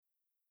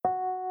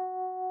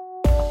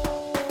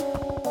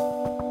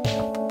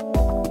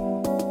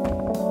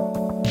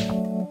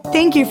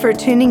Thank you for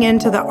tuning in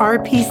to the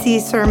RPC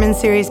Sermon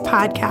Series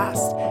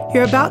podcast.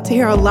 You're about to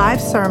hear a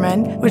live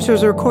sermon, which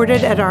was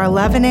recorded at our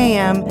 11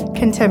 a.m.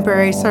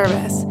 contemporary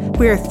service.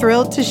 We are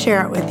thrilled to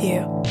share it with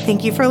you.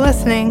 Thank you for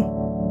listening.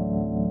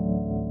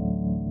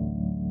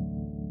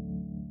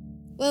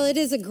 Well, it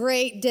is a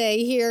great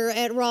day here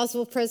at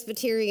Roswell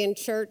Presbyterian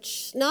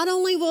Church. Not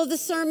only will the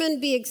sermon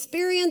be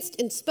experienced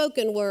in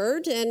spoken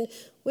word and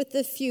with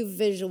a few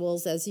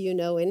visuals, as you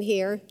know, in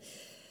here.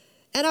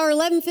 At our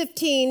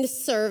 11:15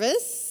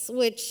 service,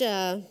 which,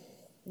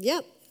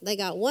 they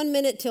got 1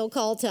 minute till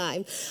call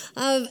time,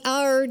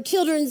 our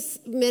children's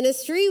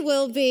ministry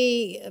will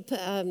be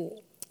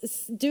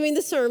doing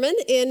the sermon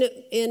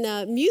in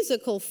a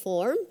musical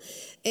form.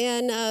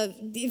 And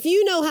if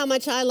you know how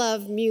much I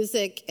love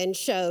music and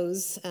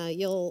shows,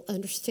 you'll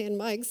understand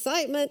my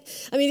excitement.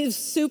 I mean, it was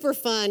super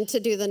fun to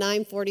do the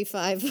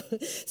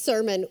 9:45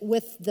 sermon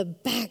with the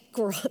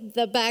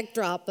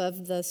backdrop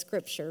of the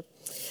scripture.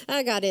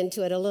 I got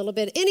into it a little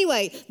bit.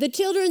 Anyway, the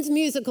children's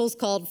musical is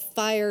called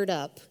Fired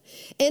Up.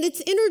 And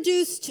it's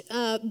introduced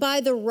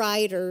by the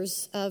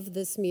writers of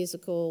this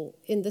musical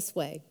in this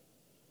way.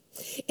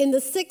 In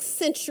the 6th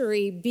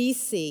century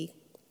BC,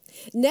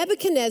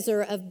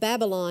 Nebuchadnezzar of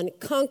Babylon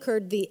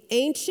conquered the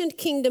ancient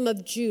kingdom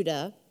of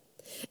Judah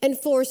and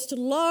forced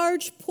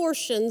large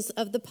portions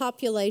of the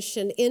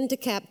population into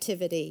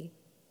captivity.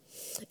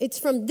 It's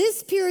from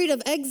this period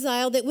of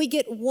exile that we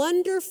get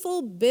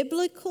wonderful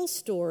biblical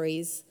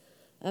stories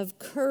of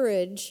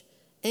courage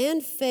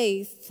and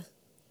faith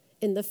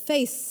in the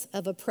face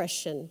of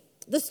oppression.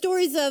 The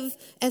stories of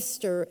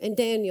Esther and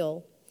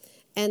Daniel,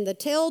 and the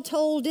tale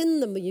told in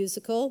the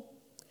musical,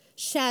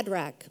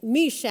 Shadrach,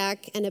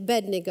 Meshach, and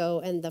Abednego,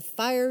 and the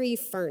fiery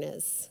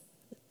furnace.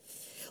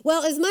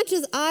 Well, as much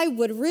as I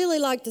would really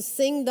like to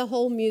sing the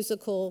whole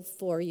musical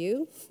for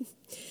you,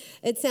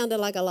 it sounded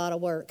like a lot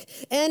of work.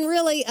 And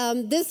really,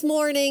 this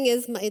morning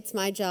it's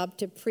my job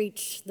to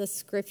preach the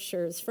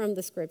scriptures, from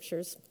the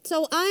scriptures.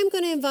 So I'm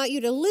going to invite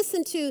you to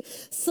listen to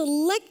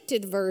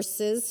selected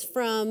verses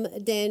from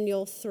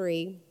Daniel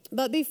 3.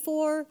 But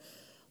before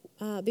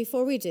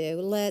we do,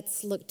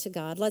 let's look to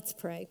God. Let's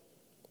pray.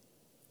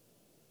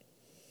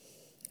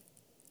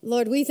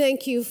 Lord, we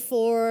thank you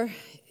for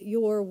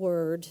your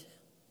word,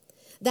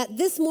 that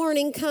this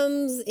morning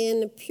comes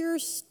in pure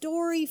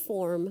story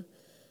form,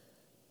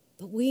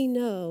 but we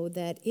know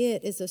that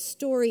it is a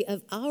story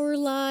of our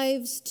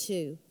lives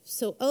too.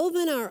 So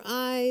open our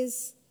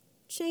eyes,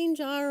 change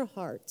our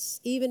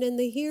hearts, even in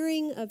the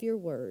hearing of your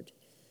word.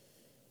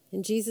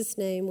 In Jesus'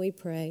 name we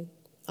pray.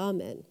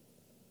 Amen.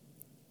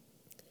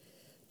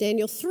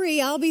 Daniel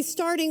 3, I'll be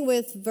starting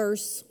with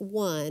verse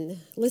 1.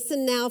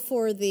 Listen now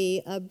for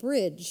the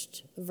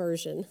abridged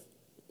version.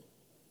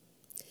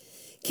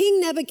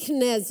 King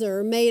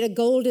Nebuchadnezzar made a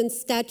golden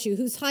statue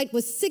whose height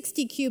was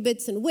 60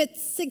 cubits and width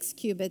 6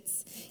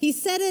 cubits. He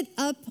set it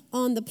up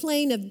on the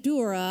plain of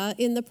Dura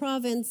in the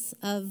province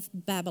of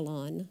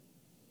Babylon.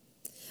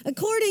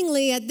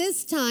 Accordingly, at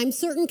this time,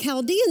 certain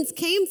Chaldeans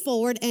came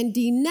forward and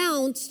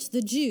denounced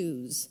the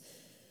Jews.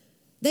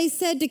 They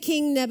said to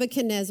King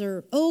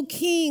Nebuchadnezzar, "O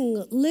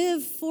king,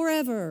 live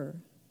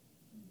forever.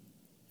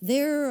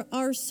 There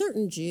are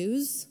certain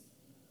Jews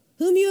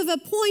whom you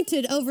have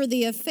appointed over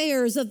the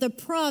affairs of the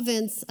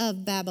province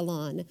of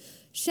Babylon,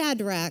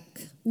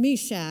 Shadrach,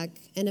 Meshach,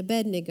 and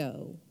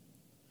Abednego.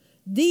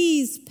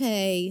 These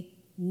pay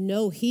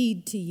no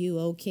heed to you,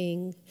 O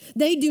king.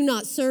 They do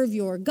not serve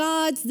your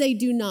gods. They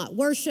do not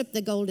worship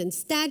the golden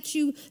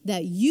statue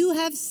that you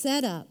have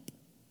set up."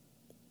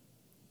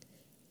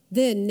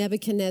 Then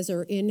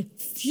Nebuchadnezzar, in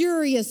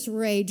furious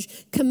rage,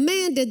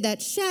 commanded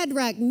that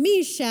Shadrach,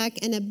 Meshach,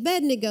 and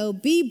Abednego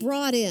be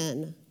brought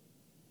in.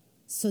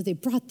 So they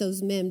brought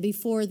those men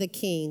before the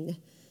king.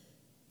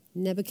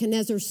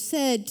 Nebuchadnezzar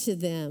said to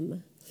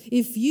them,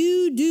 "If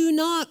you do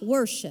not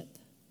worship,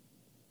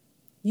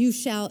 you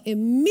shall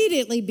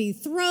immediately be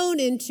thrown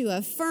into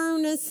a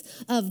furnace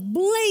of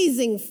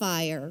blazing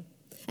fire.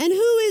 And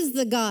who is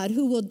the God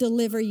who will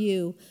deliver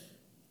you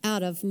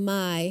out of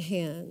my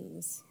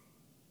hands?"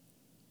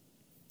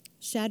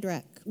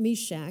 Shadrach,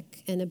 Meshach,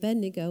 and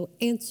Abednego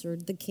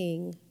answered the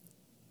king,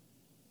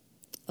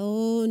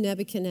 "O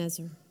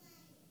Nebuchadnezzar,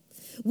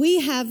 we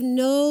have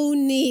no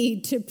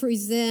need to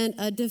present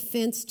a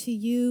defense to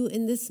you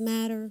in this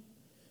matter.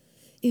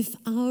 If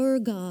our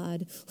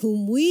God,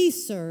 whom we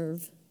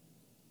serve,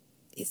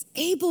 is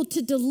able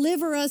to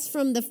deliver us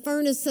from the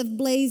furnace of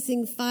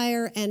blazing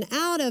fire and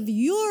out of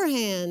your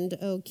hand,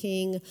 O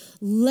king,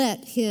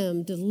 let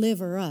him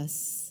deliver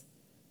us.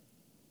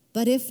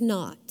 But if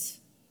not,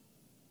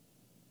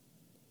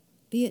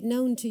 be it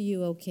known to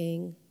you, O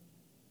king,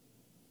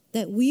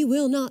 that we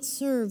will not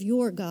serve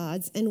your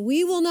gods, and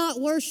we will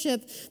not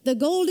worship the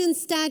golden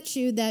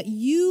statue that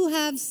you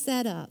have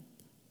set up."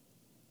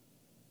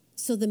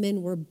 So the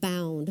men were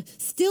bound,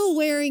 still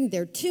wearing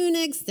their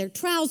tunics, their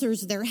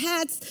trousers, their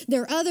hats,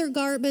 their other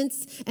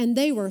garments, and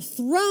they were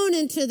thrown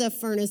into the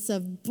furnace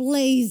of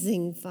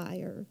blazing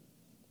fire.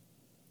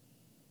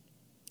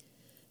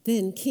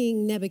 Then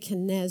King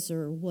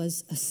Nebuchadnezzar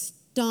was astonished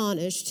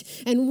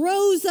astonished and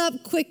rose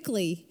up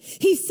quickly.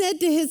 He said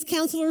to his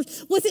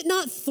counselors, "Was it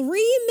not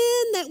 3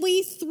 men that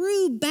we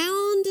threw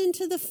bound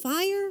into the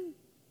fire?"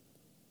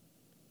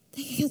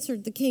 They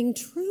answered the king,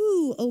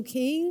 "True, O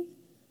king."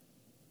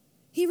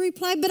 He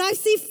replied, "But I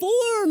see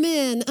 4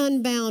 men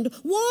unbound,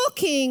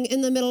 walking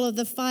in the middle of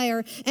the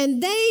fire,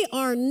 and they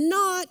are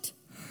not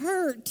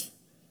hurt.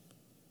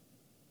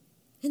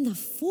 And the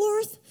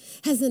 4th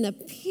has an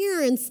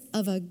appearance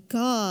of a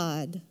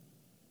god."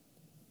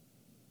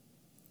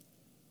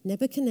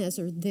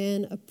 Nebuchadnezzar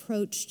then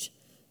approached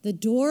the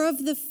door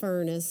of the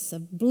furnace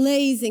of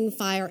blazing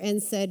fire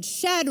and said,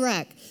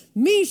 "Shadrach,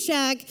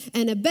 Meshach,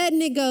 and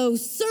Abednego,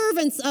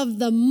 servants of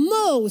the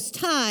Most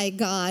High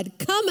God,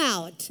 come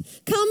out,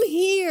 come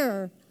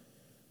here."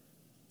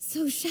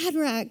 So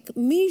Shadrach,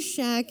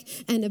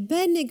 Meshach, and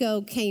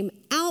Abednego came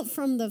out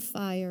from the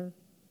fire.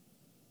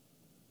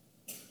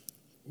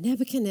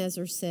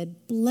 Nebuchadnezzar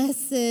said,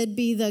 "Blessed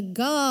be the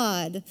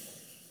God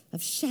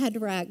of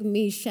Shadrach,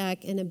 Meshach,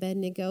 and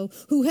Abednego,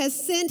 who has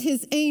sent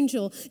his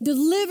angel,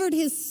 delivered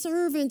his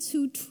servants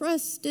who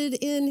trusted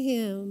in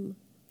him.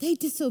 They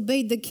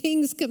disobeyed the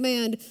king's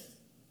command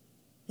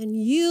and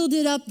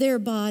yielded up their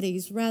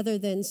bodies rather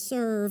than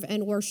serve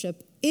and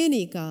worship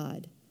any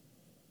god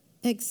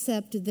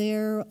except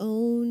their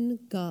own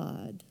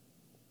God."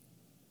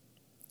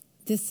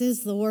 This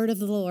is the word of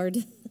the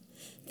Lord.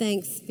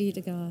 Thanks be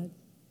to God.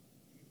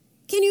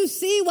 Can you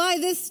see why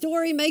this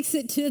story makes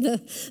it to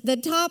the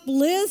top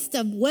list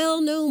of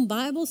well-known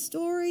Bible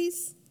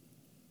stories?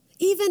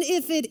 Even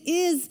if it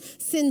is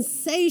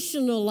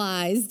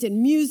sensationalized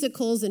in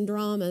musicals and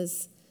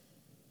dramas,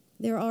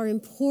 there are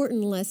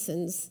important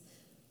lessons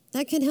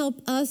that can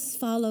help us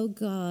follow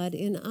God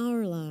in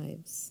our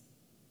lives.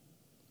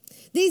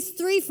 These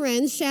 3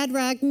 friends,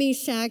 Shadrach,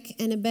 Meshach,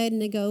 and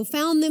Abednego,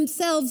 found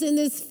themselves in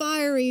this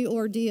fiery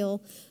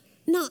ordeal,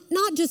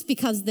 not just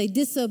because they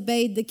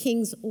disobeyed the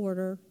king's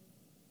order.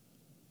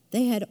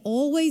 They had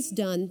always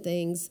done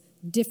things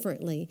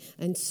differently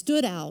and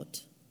stood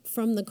out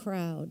from the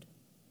crowd.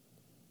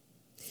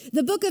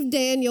 The book of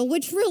Daniel,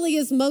 which really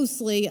is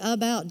mostly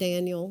about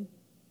Daniel,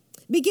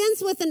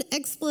 begins with an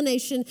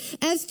explanation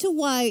as to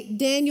why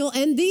Daniel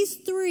and these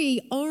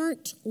 3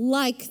 aren't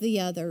like the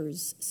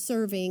others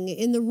serving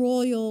in the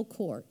royal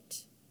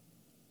court.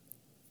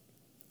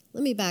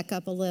 Let me back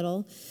up a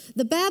little.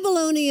 The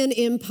Babylonian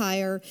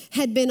Empire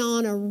had been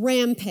on a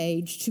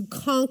rampage to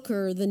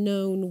conquer the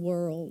known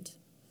world.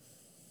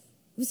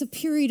 It was a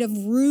period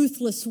of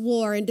ruthless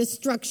war and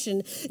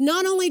destruction.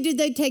 Not only did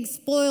they take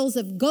spoils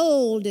of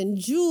gold and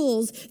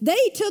jewels,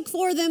 they took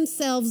for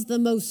themselves the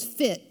most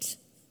fit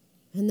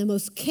and the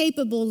most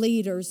capable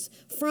leaders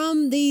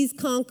from these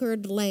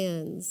conquered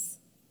lands.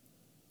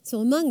 So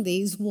among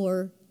these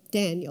were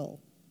Daniel,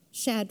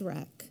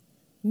 Shadrach,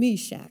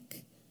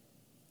 Meshach,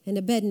 and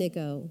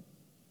Abednego.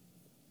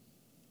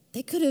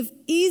 They could have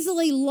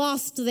easily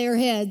lost their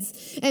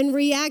heads and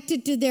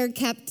reacted to their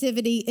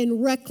captivity in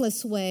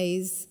reckless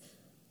ways.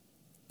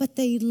 But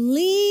they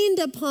leaned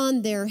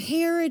upon their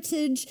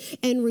heritage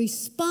and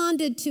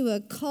responded to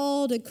a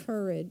call to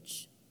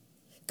courage.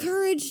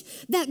 Courage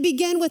that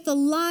began with a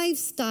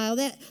lifestyle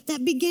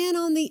that began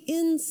on the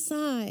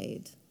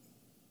inside.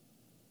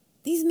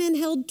 These men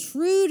held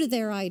true to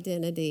their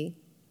identity.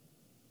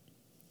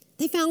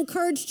 They found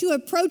courage to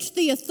approach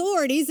the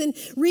authorities and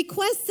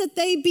request that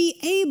they be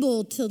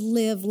able to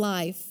live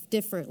life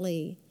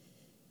differently.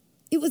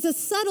 It was a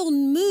subtle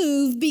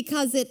move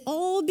because it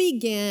all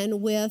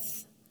began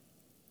with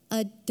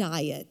a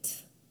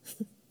diet.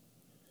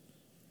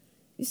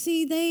 You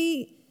see,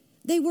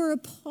 they were a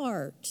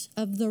part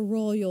of the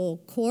royal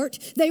court.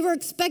 They were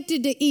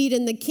expected to eat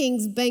in the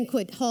king's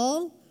banquet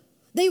hall.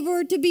 They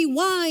were to be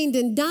wined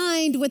and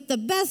dined with the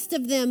best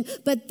of them,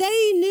 but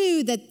they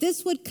knew that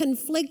this would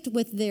conflict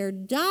with their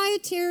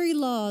dietary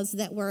laws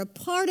that were a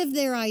part of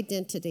their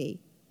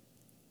identity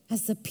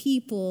as the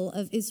people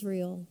of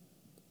Israel.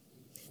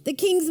 The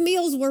king's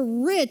meals were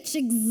rich,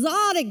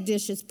 exotic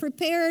dishes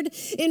prepared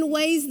in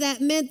ways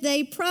that meant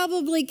they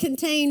probably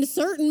contained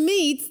certain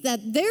meats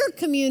that their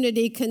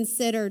community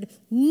considered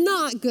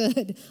not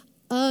good,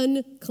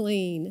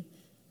 unclean.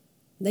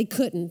 They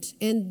couldn't,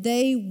 and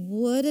they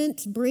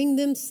wouldn't bring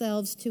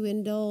themselves to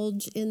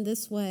indulge in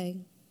this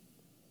way.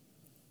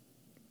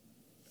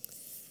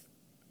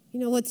 You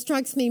know, what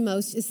strikes me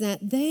most is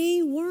that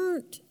they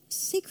weren't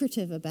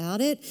secretive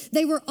about it.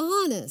 They were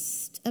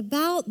honest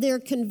about their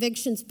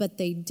convictions, but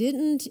they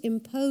didn't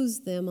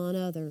impose them on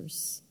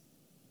others.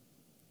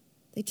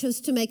 They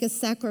chose to make a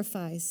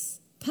sacrifice,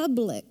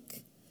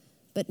 public,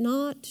 but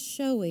not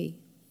showy.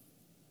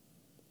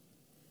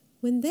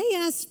 When they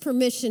asked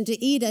permission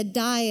to eat a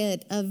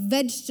diet of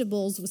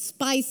vegetables with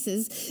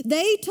spices,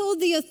 they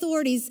told the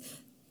authorities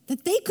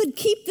that they could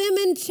keep them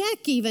in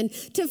check even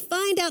to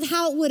find out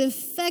how it would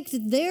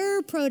affect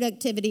their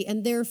productivity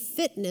and their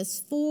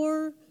fitness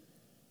for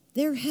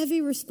their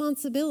heavy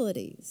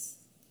responsibilities.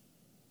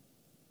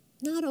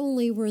 Not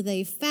only were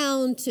they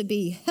found to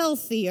be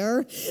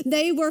healthier,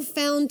 they were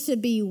found to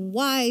be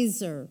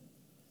wiser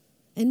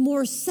and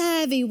more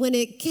savvy when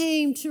it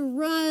came to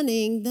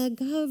running the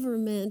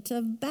government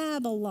of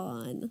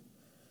Babylon.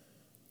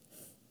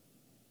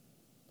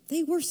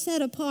 They were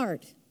set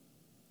apart.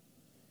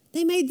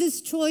 They made this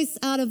choice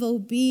out of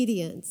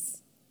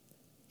obedience.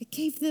 It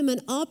gave them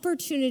an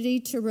opportunity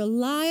to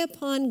rely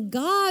upon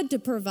God to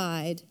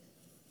provide.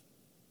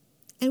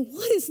 And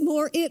what is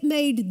more, it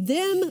made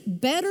them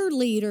better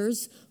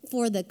leaders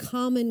for the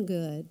common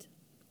good.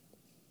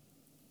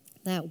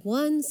 That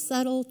one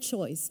subtle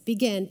choice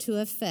began to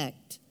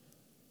affect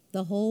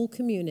the whole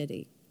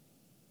community.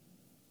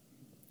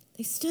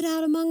 They stood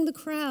out among the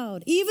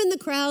crowd, even the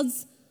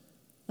crowds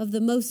of the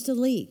most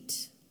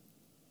elite.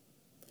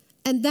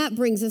 And that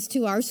brings us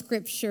to our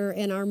scripture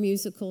and our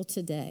musical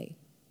today.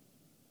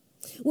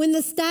 When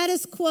the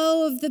status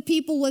quo of the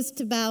people was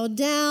to bow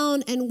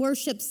down and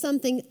worship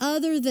something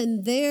other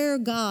than their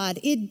God,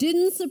 it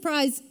didn't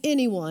surprise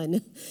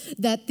anyone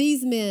that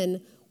these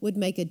men would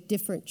make a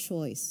different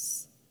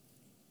choice.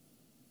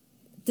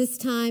 This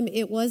time,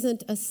 it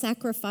wasn't a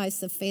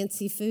sacrifice of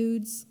fancy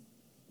foods.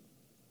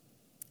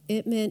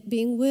 It meant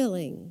being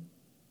willing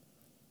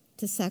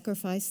to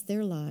sacrifice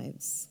their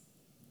lives.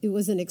 It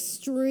was an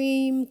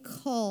extreme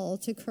call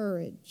to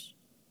courage.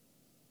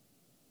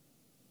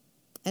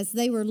 As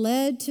they were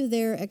led to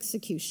their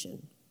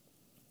execution,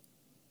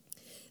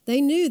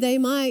 they knew they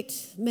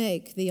might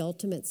make the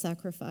ultimate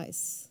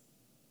sacrifice,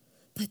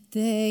 but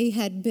they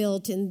had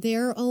built in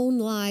their own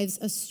lives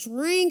a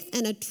strength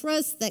and a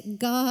trust that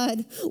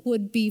God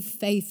would be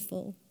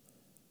faithful.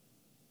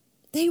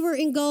 They were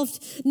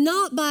engulfed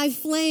not by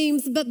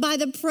flames, but by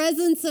the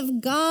presence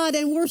of God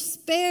and were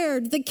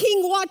spared. The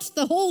king watched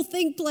the whole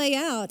thing play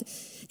out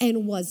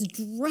and was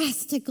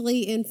drastically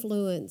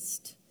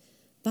influenced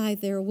by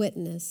their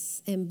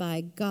witness and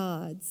by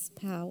God's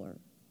power.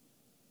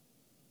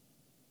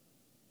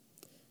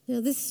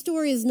 Now, this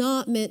story is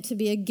not meant to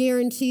be a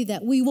guarantee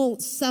that we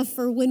won't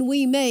suffer when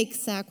we make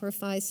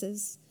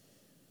sacrifices.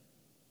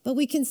 But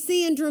we can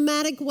see in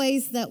dramatic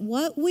ways that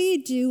what we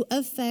do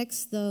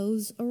affects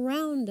those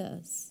around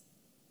us.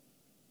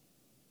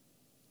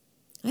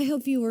 I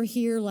hope you were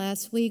here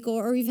last week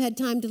or you've had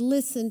time to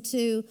listen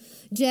to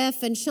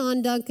Jeff and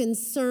Sean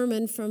Duncan's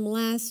sermon from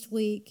last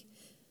week.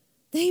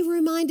 They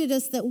reminded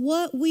us that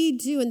what we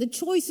do and the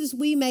choices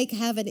we make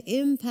have an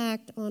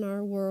impact on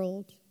our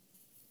world.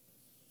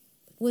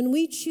 When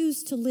we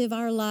choose to live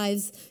our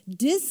lives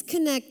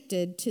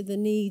disconnected to the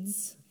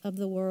needs of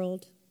the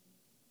world,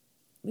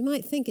 we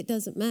might think it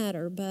doesn't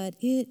matter, but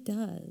it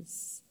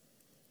does.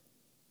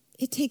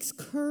 It takes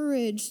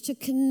courage to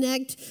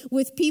connect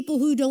with people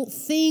who don't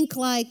think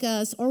like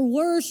us or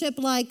worship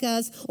like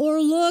us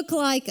or look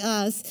like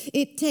us.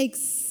 It takes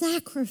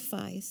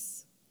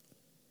sacrifice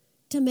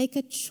to make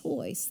a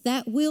choice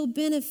that will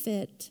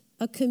benefit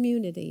a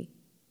community,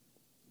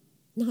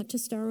 not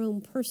just our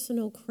own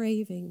personal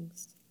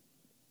cravings.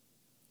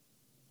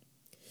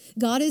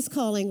 God is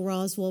calling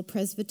Roswell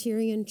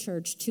Presbyterian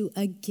Church to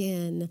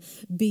again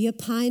be a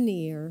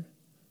pioneer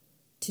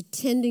to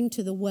tending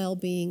to the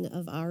well-being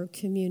of our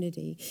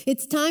community.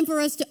 It's time for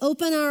us to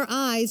open our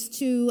eyes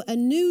to a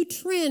new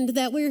trend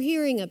that we're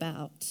hearing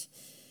about.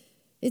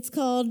 It's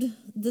called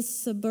the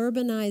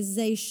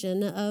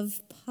suburbanization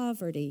of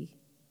poverty.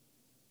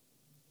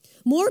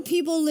 More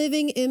people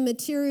living in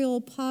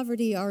material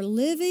poverty are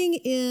living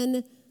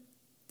in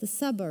the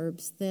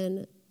suburbs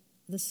than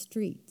the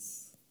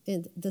streets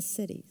in the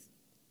cities.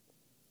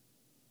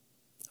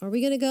 Are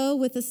we going to go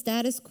with the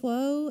status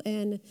quo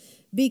and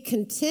be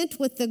content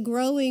with the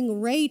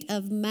growing rate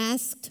of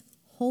masked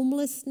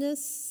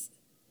homelessness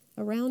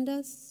around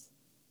us?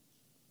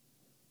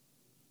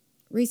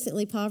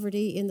 Recently,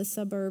 poverty in the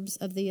suburbs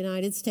of the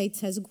United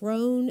States has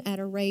grown at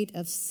a rate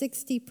of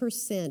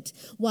 60%,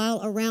 while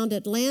around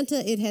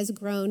Atlanta it has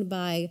grown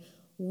by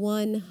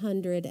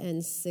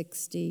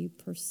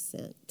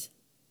 160%.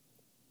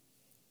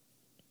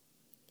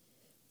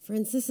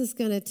 Friends, this is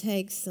going to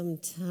take some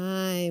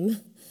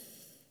time.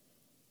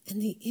 And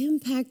the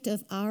impact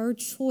of our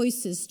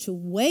choices to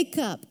wake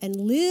up and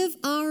live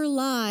our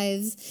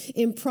lives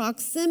in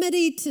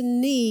proximity to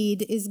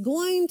need is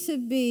going to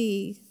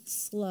be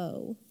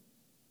slow.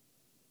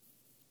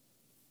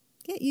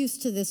 Get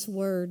used to this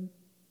word,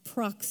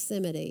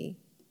 proximity.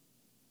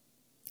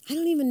 I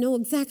don't even know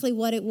exactly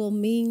what it will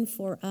mean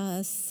for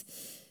us,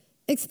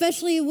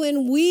 especially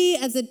when we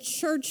as a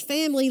church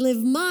family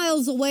live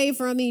miles away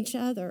from each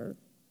other.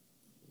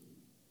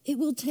 It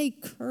will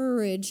take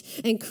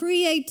courage and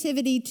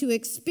creativity to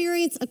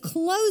experience a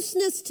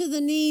closeness to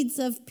the needs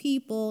of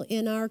people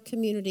in our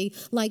community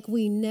like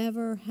we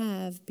never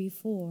have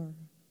before.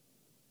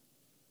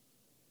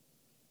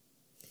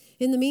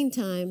 In the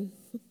meantime,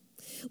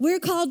 we're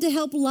called to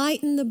help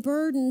lighten the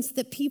burdens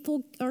that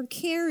people are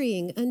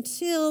carrying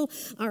until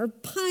our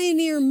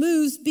pioneer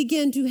moves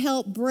begin to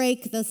help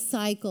break the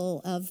cycle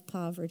of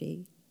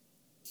poverty.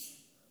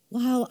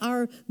 While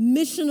our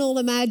missional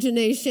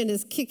imagination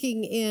is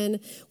kicking in,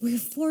 we're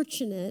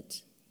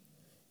fortunate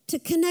to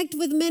connect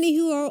with many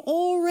who are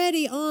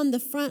already on the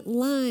front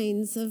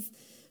lines of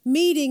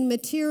meeting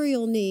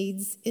material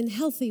needs in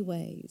healthy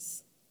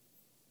ways.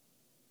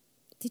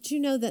 Did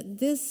you know that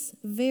this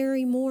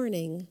very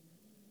morning,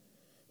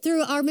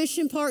 through our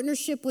mission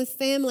partnership with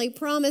Family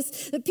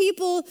Promise, the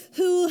people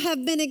who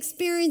have been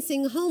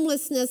experiencing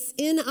homelessness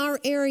in our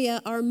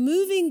area are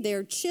moving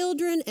their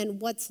children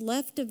and what's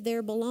left of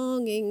their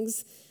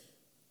belongings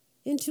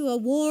into a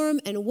warm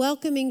and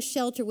welcoming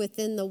shelter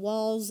within the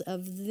walls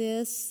of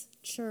this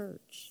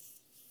church.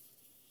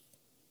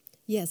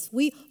 Yes,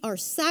 we are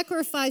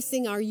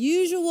sacrificing our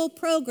usual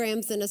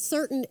programs in a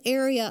certain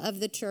area of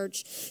the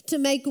church to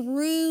make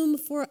room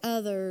for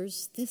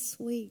others this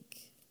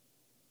week.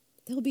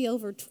 There'll be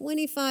over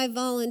 25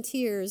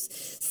 volunteers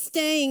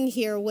staying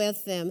here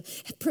with them,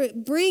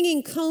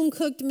 bringing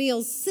home-cooked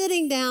meals,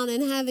 sitting down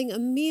and having a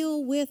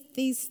meal with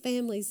these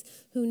families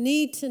who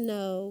need to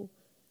know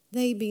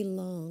they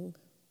belong.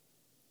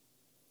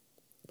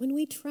 When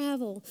we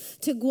travel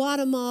to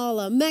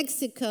Guatemala,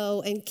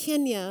 Mexico, and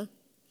Kenya,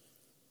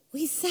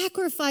 we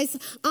sacrifice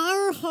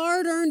our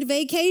hard-earned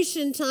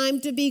vacation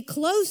time to be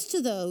close to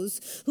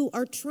those who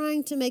are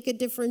trying to make a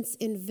difference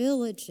in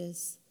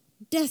villages,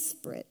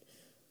 desperate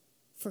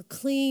for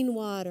clean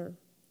water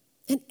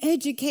and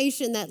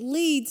education that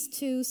leads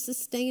to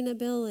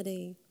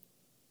sustainability.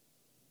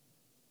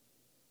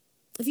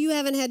 If you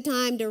haven't had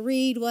time to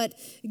read what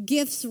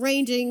gifts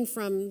ranging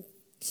from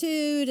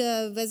 2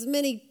 to as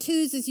many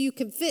 2s as you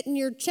can fit in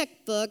your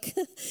checkbook,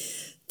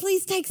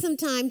 please take some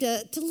time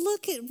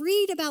to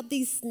read about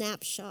these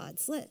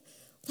snapshots. Let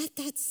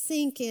that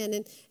sink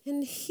in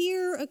and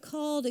hear a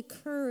call to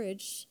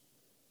courage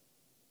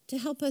to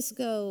help us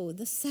go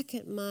the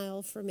second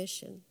mile for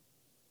mission.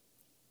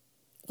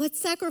 What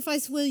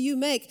sacrifice will you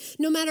make,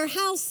 no matter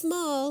how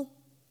small,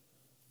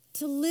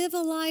 to live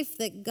a life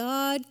that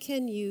God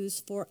can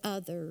use for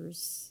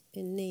others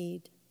in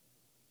need?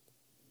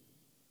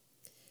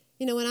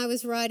 You know, when I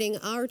was writing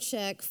our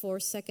check for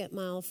Second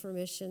Mile for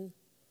Mission,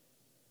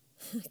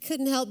 I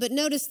couldn't help but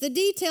notice the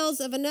details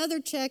of another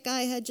check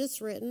I had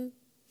just written.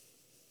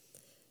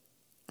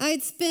 I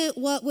had spent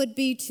what would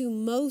be to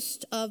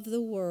most of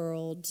the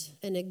world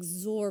an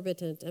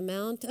exorbitant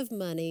amount of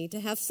money to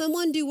have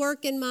someone do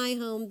work in my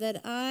home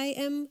that I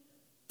am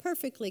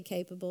perfectly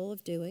capable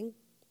of doing.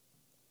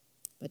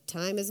 But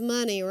time is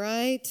money,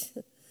 right?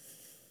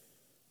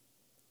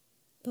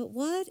 But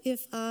what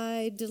if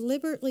I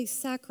deliberately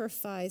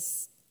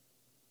sacrificed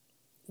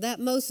that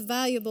most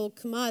valuable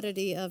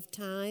commodity of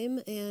time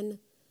and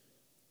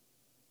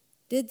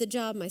did the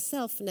job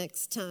myself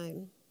next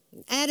time?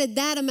 Added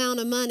that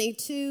amount of money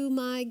to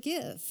my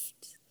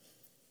gift.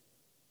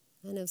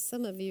 I know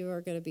some of you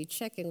are going to be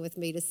checking with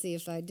me to see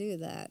if I do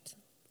that.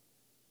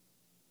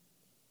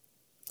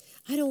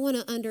 I don't want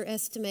to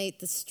underestimate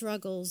the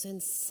struggles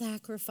and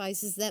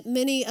sacrifices that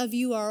many of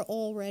you are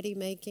already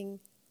making.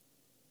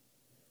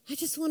 I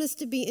just want us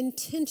to be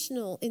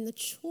intentional in the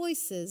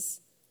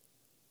choices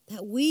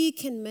that we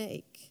can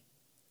make.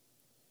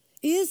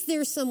 Is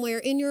there somewhere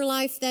in your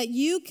life that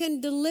you can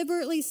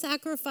deliberately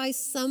sacrifice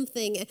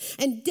something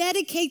and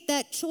dedicate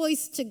that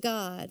choice to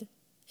God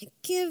and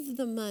give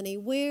the money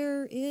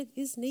where it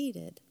is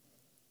needed?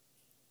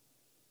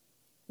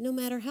 No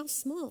matter how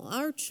small,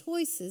 our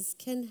choices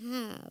can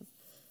have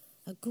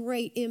a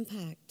great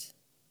impact.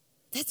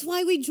 That's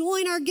why we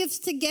join our gifts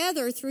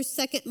together through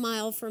Second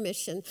Mile for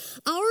Mission.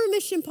 Our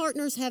mission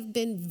partners have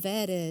been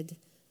vetted,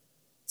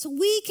 so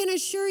we can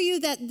assure you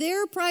that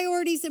their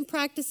priorities and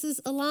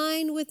practices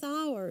align with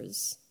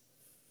ours.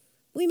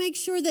 We make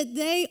sure that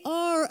they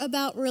are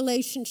about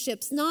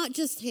relationships, not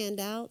just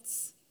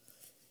handouts.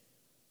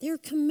 They're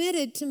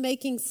committed to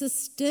making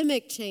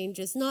systemic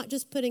changes, not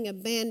just putting a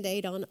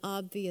Band-Aid on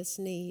obvious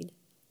need.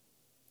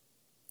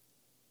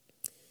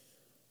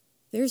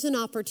 There's an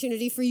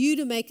opportunity for you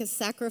to make a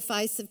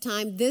sacrifice of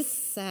time this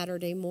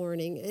Saturday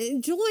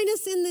morning. Join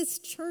us in this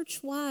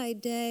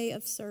church-wide day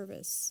of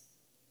service.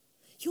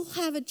 You'll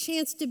have a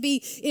chance to be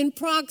in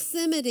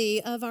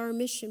proximity of our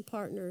mission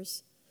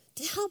partners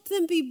to help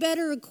them be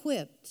better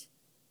equipped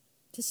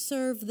to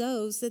serve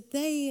those that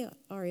they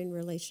are in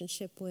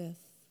relationship with.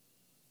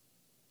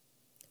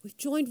 We've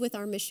joined with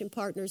our mission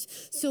partners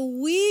so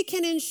we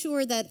can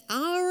ensure that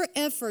our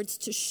efforts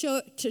to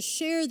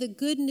share the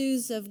good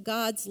news of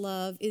God's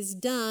love is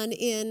done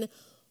in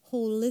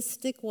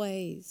holistic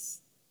ways.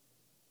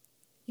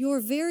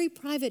 Your very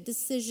private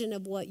decision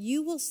of what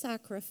you will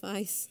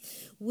sacrifice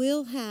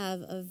will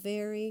have a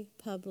very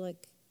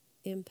public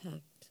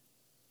impact.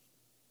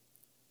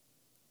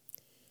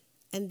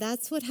 And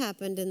that's what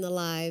happened in the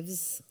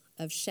lives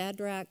of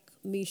Shadrach,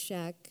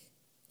 Meshach,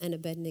 and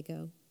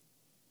Abednego.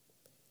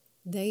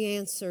 They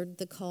answered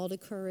the call to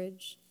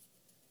courage.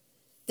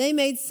 They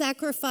made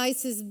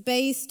sacrifices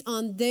based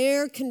on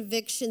their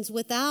convictions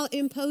without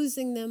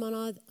imposing them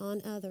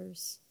on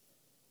others.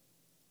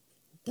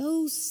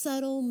 Those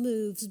subtle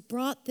moves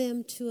brought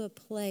them to a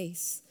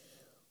place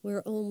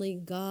where only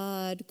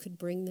God could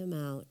bring them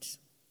out.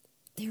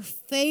 Their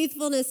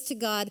faithfulness to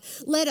God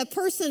led a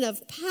person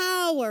of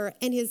power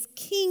and his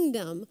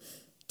kingdom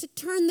to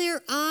turn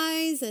their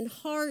eyes and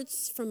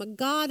hearts from a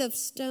God of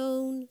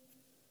stone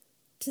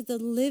to the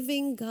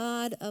living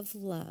God of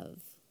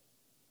love.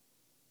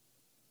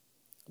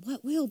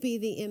 What will be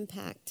the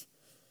impact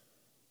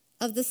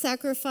of the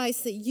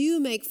sacrifice that you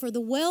make for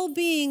the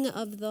well-being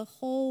of the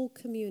whole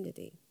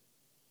community?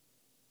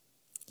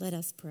 Let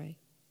us pray.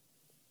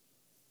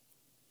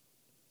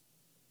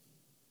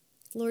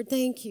 Lord,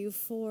 thank you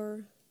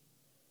for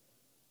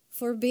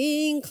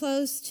being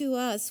close to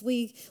us.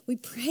 We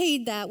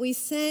prayed that, we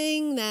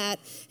sang that,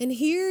 and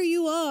here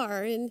you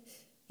are in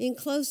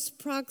close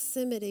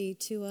proximity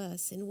to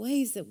us in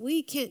ways that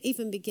we can't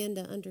even begin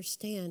to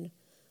understand.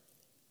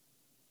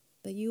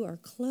 But you are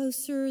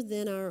closer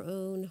than our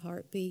own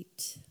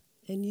heartbeat,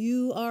 and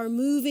you are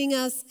moving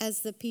us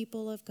as the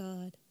people of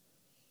God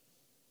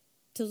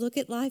to look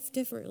at life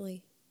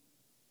differently,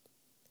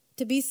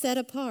 to be set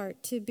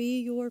apart, to be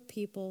your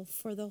people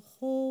for the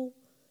whole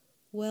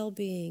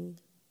well-being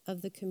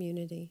of the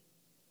community.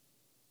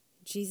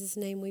 In Jesus'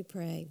 name we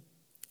pray.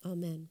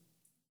 Amen.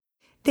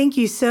 Thank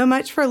you so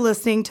much for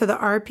listening to the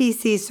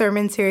RPC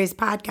Sermon Series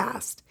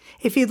podcast.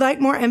 If you'd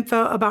like more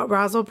info about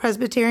Roswell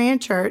Presbyterian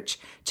Church,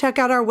 check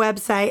out our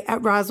website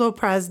at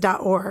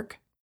roswellpres.org.